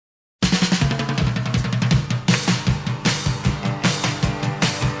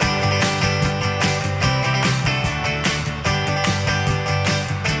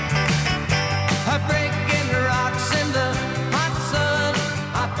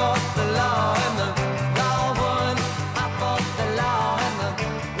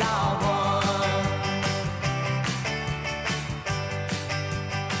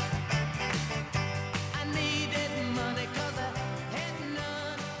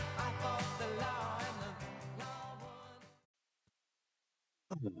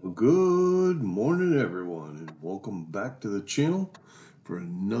Good morning, everyone, and welcome back to the channel for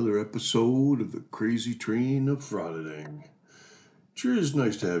another episode of the Crazy Train of Frauditing. Sure is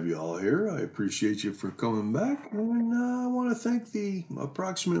nice to have you all here. I appreciate you for coming back, and I want to thank the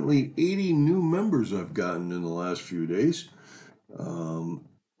approximately 80 new members I've gotten in the last few days. Um,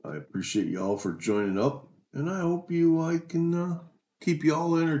 I appreciate you all for joining up, and I hope I can keep you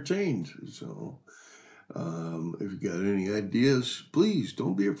all entertained. If you got any ideas, please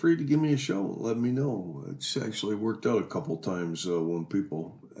don't be afraid to give me a shout. Let me know. It's actually worked out a couple times when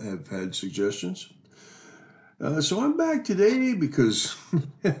people have had suggestions. So I'm back today because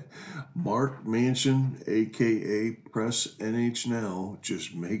Mark Manson, aka Press NH Now,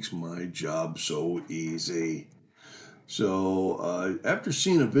 just makes my job so easy. So after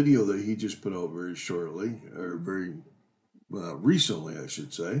seeing a video that he just put out very shortly, or very recently, I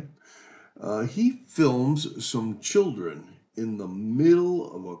should say, he films some children in the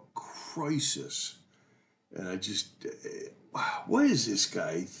middle of a crisis. And what is this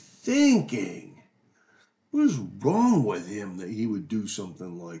guy thinking? What is wrong with him that he would do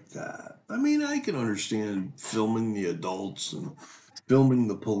something like that? I mean, I can understand filming the adults and filming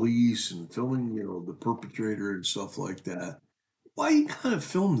the police and filming, the perpetrator and stuff like that. Why you gotta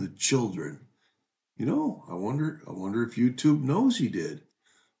film the children? I wonder if YouTube knows he did.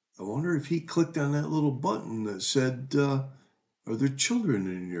 I wonder if he clicked on that little button that said, "Are there children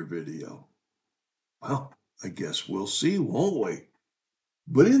in your video?" Well, I guess we'll see, won't we?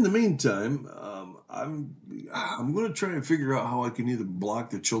 But in the meantime, I'm going to try and figure out how I can either block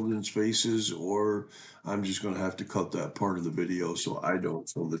the children's faces or I'm just going to have to cut that part of the video so I don't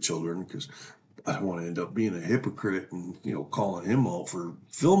film the children because I don't want to end up being a hypocrite and calling him out for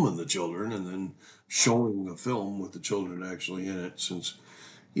filming the children and then showing the film with the children actually in it since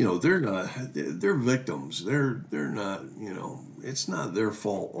they're victims. They're not, it's not their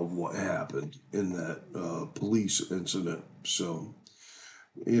fault of what happened in that police incident. So,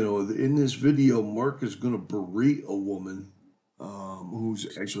 in this video, Mark is going to berate a woman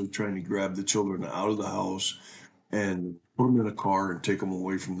who's actually trying to grab the children out of the house and put them in a car and take them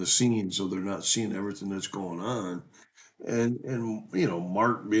away from the scene so they're not seeing everything that's going on. And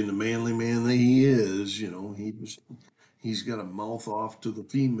Mark being the manly man that he is, he's got a mouth off to the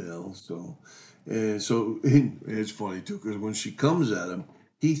female. So it's funny too because when she comes at him,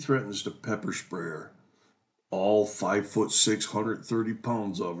 he threatens to pepper spray her. All 5'6", 130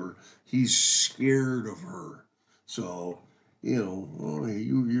 pounds of her. He's scared of her. So you're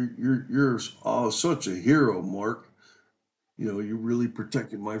such a hero, Mark. You really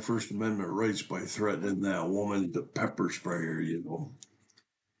protected my First Amendment rights by threatening that woman to pepper spray her.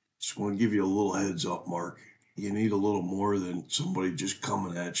 Just want to give you a little heads up, Mark. You need a little more than somebody just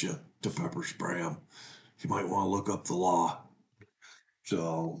coming at you to pepper spray them. You might want to look up the law.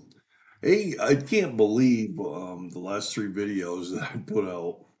 So, hey, I can't believe the last three videos that I put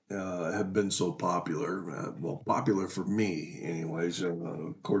out have been so popular. Well, popular for me, anyways,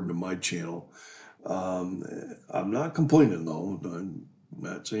 according to my channel. Um, I'm not complaining though. I'm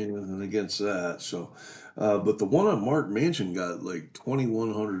not saying anything against that. But the one on Mark Manson got like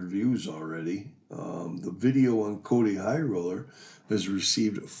 2,100 views already. The video on Cody High Roller has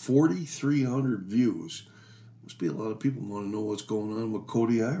received 4,300 views. Must be a lot of people want to know what's going on with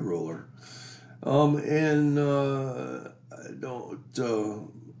Cody High Roller. And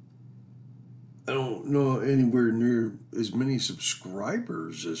I don't know anywhere near as many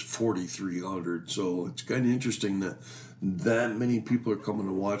subscribers as 4,300. So it's kind of interesting that many people are coming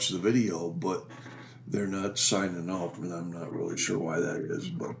to watch the video, but they're not signing up, and I'm not really sure why that is.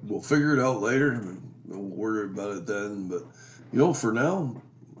 But we'll figure it out later. We'll worry about it then. But for now,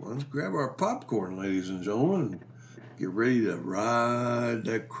 let's grab our popcorn, ladies and gentlemen, and get ready to ride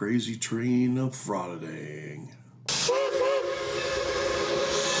that crazy train of frauditing.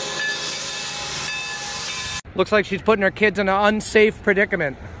 Looks like she's putting her kids in an unsafe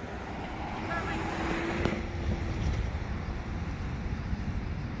predicament.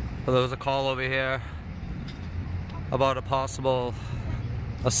 So there was a call over here about a possible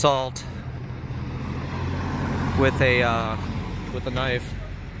assault with a knife.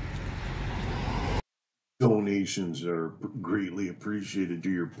 Donations are greatly appreciated to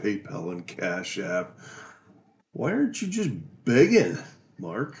your PayPal and Cash App. Why aren't you just begging,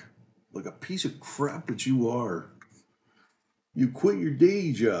 Mark? Like a piece of crap that you are. You quit your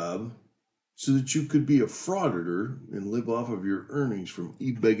day job so that you could be a frauditor and live off of your earnings from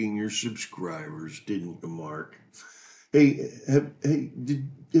e-begging your subscribers, didn't you, Mark? Have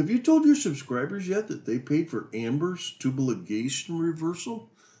you told your subscribers yet that they paid for Amber's tubal ligation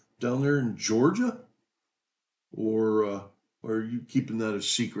reversal down there in Georgia? Or Or are you keeping that a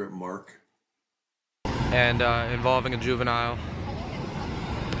secret, Mark? And involving a juvenile.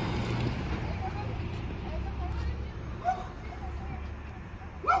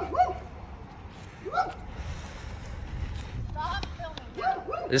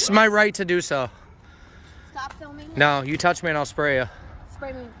 This is my right to do so. Stop filming. No, you touch me and I'll spray you.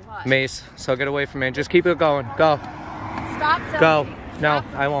 Spray me with what? Mace. So get away from me. Just keep it going. Go. Stop filming. Go. No, Stop.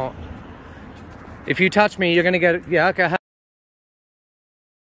 I won't. If you touch me, you're gonna get. Yeah, go ahead.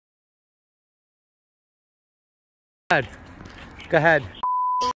 Go ahead.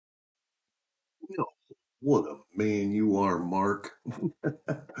 No. What a man you are, Mark.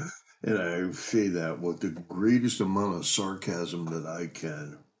 And I say that with the greatest amount of sarcasm that I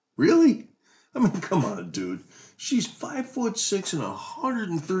can. Really? I mean, come on, dude. She's 5'6" and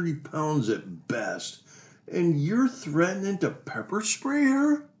 130 pounds at best. And you're threatening to pepper spray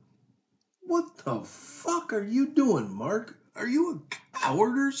her? What the fuck are you doing, Mark? Are you a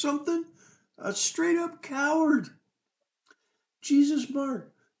coward or something? A straight up coward. Jesus,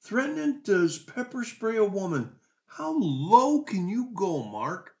 Mark. Threatening to pepper spray a woman. How low can you go,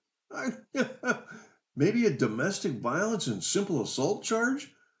 Mark? Maybe a domestic violence and simple assault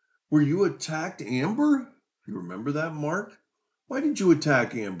charge? Where you attacked Amber? You remember that, Mark? Why did you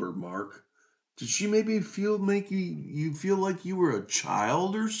attack Amber, Mark? Did she maybe make you feel like you were a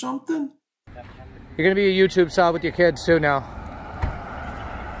child or something? You're gonna be a YouTube star with your kids too now.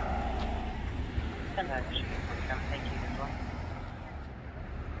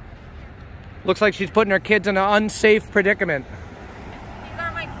 Looks like she's putting her kids in an unsafe predicament. These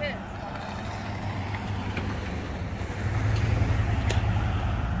are my kids.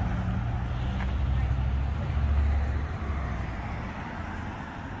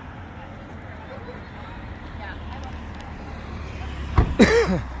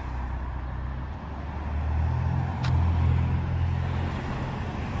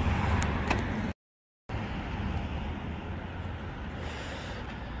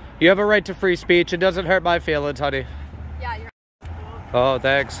 You have a right to free speech. It doesn't hurt my feelings, honey. Yeah, you're. Oh,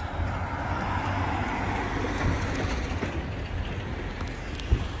 thanks.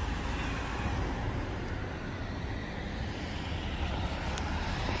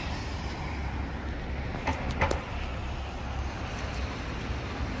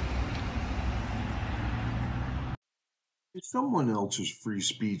 Is someone else's free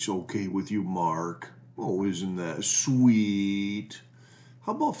speech okay with you, Mark? Oh, isn't that sweet?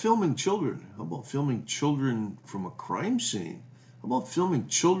 How about filming children? How about filming children from a crime scene? How about filming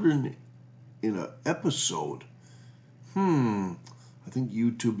children in an episode? I think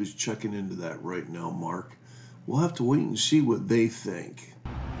YouTube is checking into that right now, Mark. We'll have to wait and see what they think.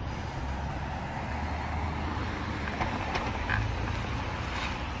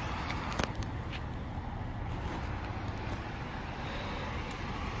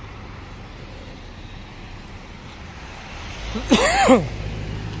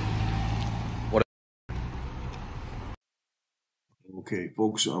 Okay,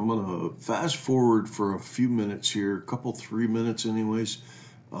 folks, I'm going to fast forward for a few minutes here, a couple, 3 minutes anyways.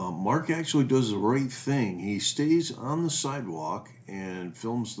 Mark actually does the right thing. He stays on the sidewalk and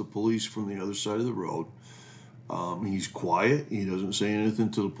films the police from the other side of the road. He's quiet. He doesn't say anything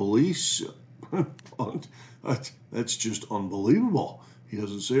to the police. That's just unbelievable. He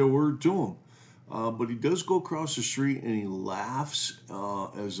doesn't say a word to them. But he does go across the street and he laughs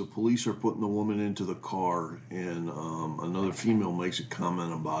as the police are putting the woman into the car, and another female makes a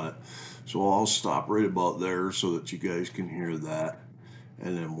comment about it. So I'll stop right about there so that you guys can hear that,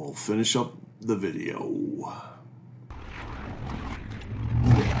 and then we'll finish up the video.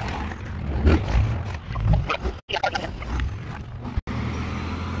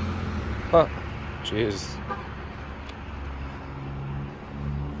 Oh, jeez.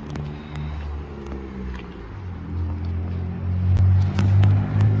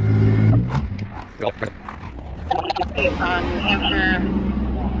 On New Hampshire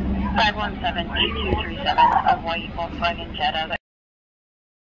 517-2237, a white Volkswagen Jetta that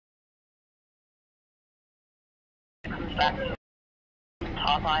comes back to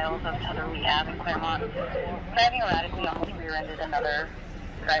top aisles of Tetherly Ave in Claremont, driving erratically, almost rear-ended another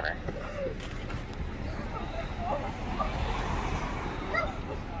driver.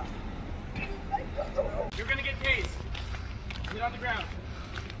 You're gonna get tased. Get on the ground.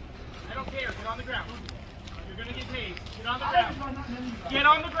 I don't care. Get on the ground. You're gonna get tased. Get on the ground. Get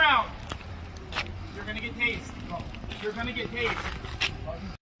on the ground. You're gonna get tased. You're gonna get tased.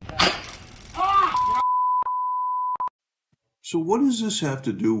 So what does this have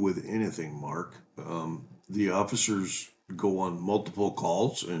to do with anything, Mark? The officers go on multiple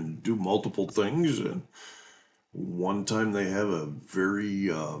calls and do multiple things, and One time they have a very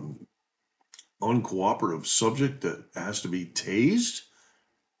uncooperative subject that has to be tased,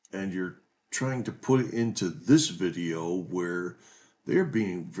 and you're trying to put it into this video where they're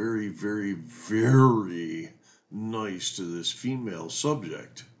being very, very, very nice to this female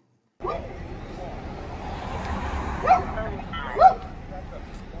subject.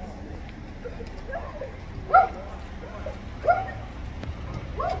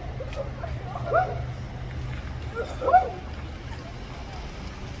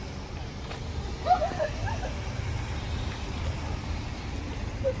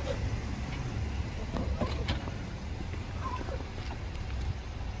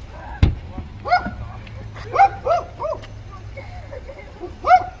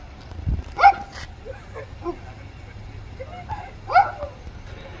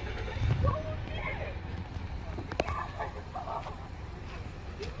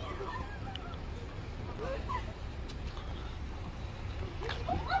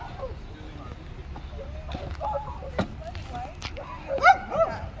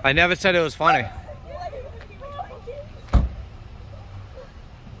 I never said it was funny.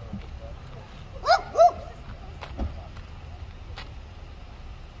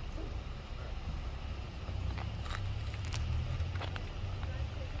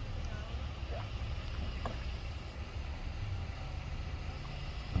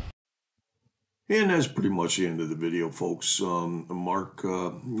 And that's pretty much the end of the video, folks. Mark,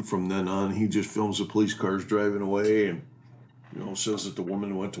 from then on, he just films the police cars driving away and, says that the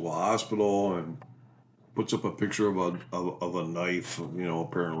woman went to a hospital and puts up a picture of a knife.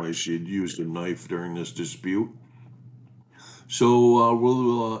 Apparently she had used a knife during this dispute. So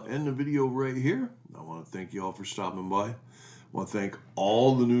we'll end the video right here. I want to thank you all for stopping by. I want to thank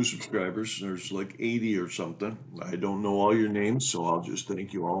all the new subscribers. There's like 80 or something. I don't know all your names, so I'll just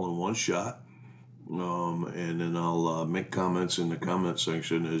thank you all in one shot. And then I'll make comments in the comment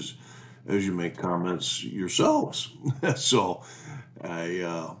section as you make comments yourselves. So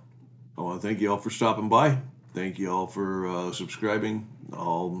I want to thank you all for stopping by. Thank you all for subscribing.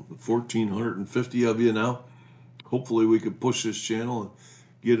 All 1,450 of you now. Hopefully we could push this channel and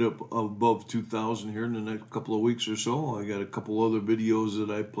get up above 2,000 here in the next couple of weeks or so. I got a couple other videos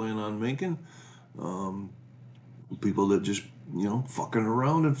that I plan on making. People that just, fucking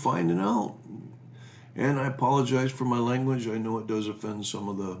around and finding out. And I apologize for my language. I know it does offend some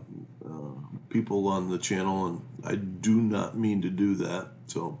of the people on the channel, and I do not mean to do that.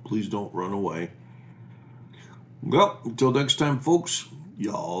 So please don't run away. Well, until next time, folks,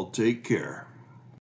 y'all take care.